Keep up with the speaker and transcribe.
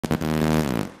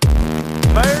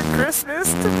Merry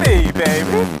Christmas to me,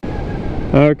 baby.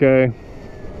 Okay.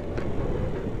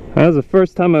 That was the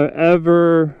first time I've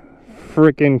ever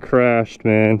freaking crashed,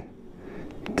 man.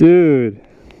 Dude.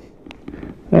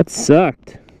 That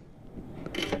sucked.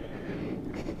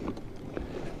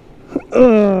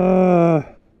 Let's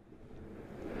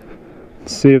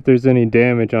see if there's any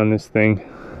damage on this thing.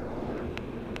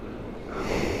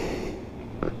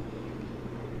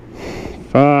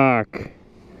 Fuck.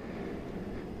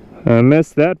 I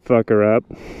messed that fucker up.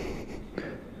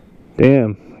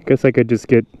 Damn. I guess I could just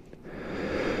get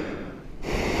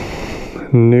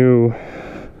new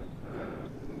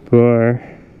bar.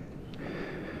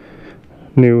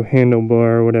 New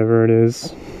handlebar, whatever it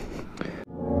is.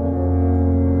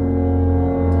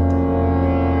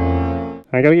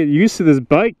 I gotta get used to this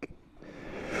bike.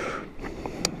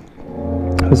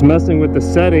 I was messing with the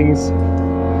settings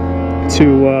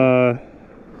to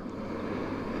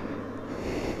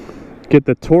get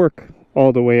the torque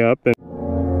all the way up, and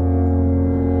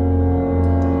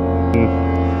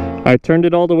I turned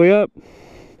it all the way up,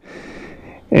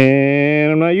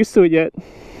 and I'm not used to it yet.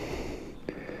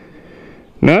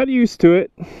 Not used to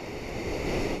it.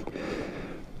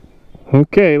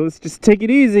 Okay, let's just take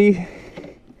it easy.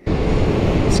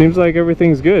 Seems like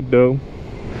everything's good though.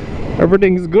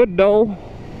 Everything's good though.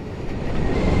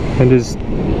 I just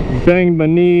banged my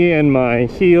knee and my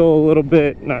heel a little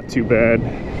bit. Not too bad.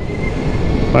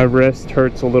 My wrist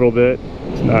hurts a little bit.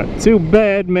 It's not too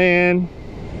bad, man.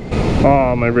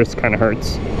 Oh, my wrist kind of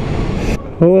hurts.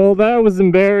 Well, that was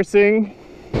embarrassing.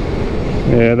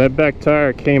 Yeah, that back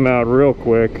tire came out real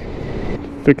quick.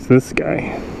 Fix this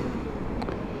guy.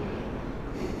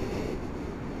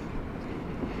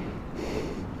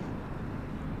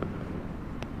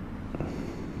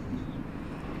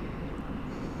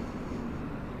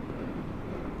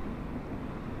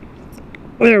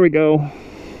 There we go.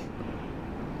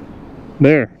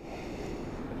 There.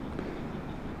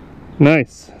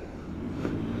 Nice.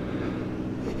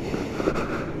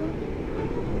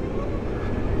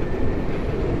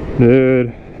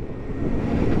 Dude.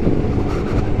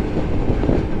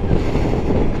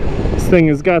 This thing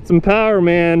has got some power,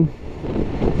 man.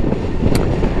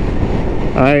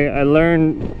 I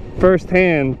learned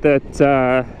firsthand that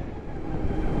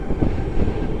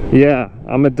yeah,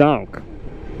 I'm a donk.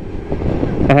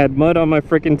 I had mud on my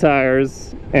freaking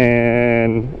tires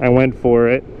and I went for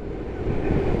it.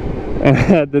 I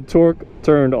had the torque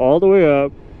turned all the way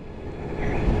up.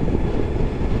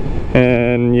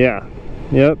 And yeah,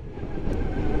 yep.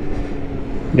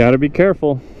 Gotta be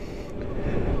careful.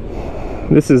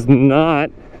 This is not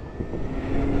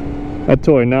a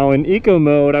toy. Now in eco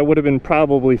mode I would have been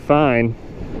probably fine.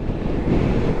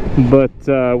 But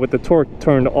with the torque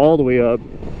turned all the way up,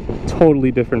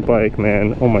 totally different bike,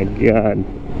 man. Oh my god.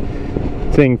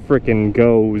 Thing frickin'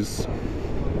 goes.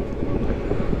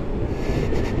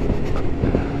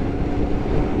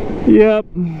 Yep.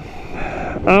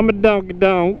 I'm a donkey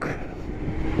donk.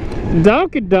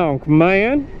 Donkey donk,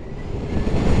 man.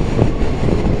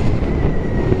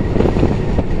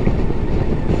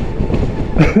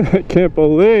 I can't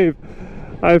believe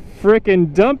I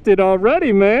frickin' dumped it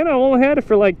already, man. I only had it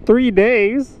for like 3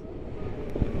 days.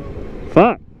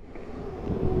 Fuck.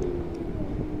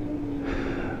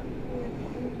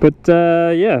 But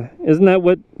yeah, isn't that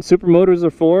what supermotors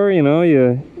are for? You know,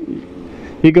 you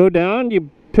go down, you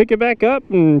pick it back up,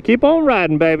 and keep on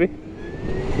riding, baby.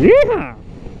 Yeah.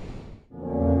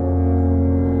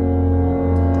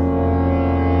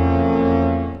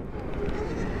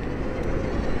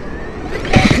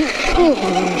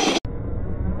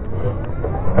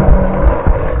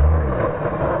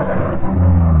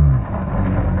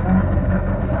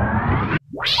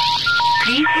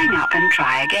 Please hang up and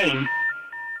try again.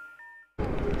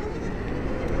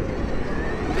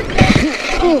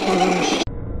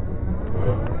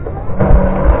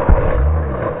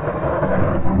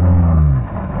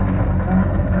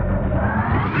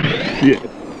 Yeah.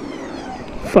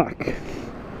 Fuck.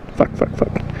 Fuck.